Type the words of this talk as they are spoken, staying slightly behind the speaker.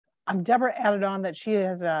Deborah added on that she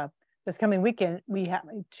has this coming weekend, we have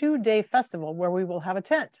a 2-day festival where we will have a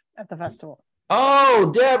tent at the festival.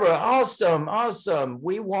 Oh, Deborah, awesome, awesome.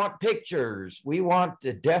 We want pictures. We want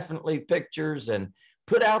definitely pictures, and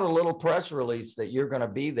put out a little press release that you're going to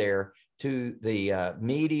be there to the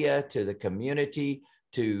media, to the community,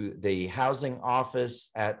 to the housing office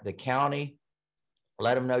at the county.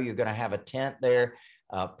 Let them know you're going to have a tent there.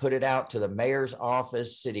 Put it out to the mayor's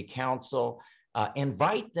office, city council.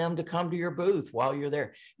 Invite them to come to your booth while you're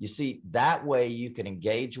there. You see, that way you can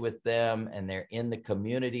engage with them, and they're in the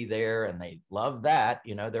community there, and they love that.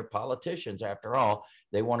 You know, they're politicians after all.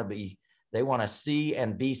 They want to see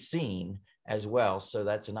and be seen as well. So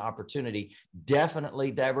that's an opportunity.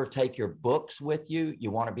 Definitely, Deborah, take your books with you. You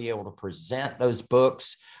want to be able to present those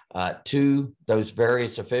books to those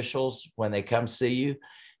various officials when they come see you.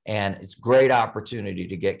 And it's a great opportunity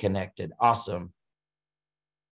to get connected. Awesome.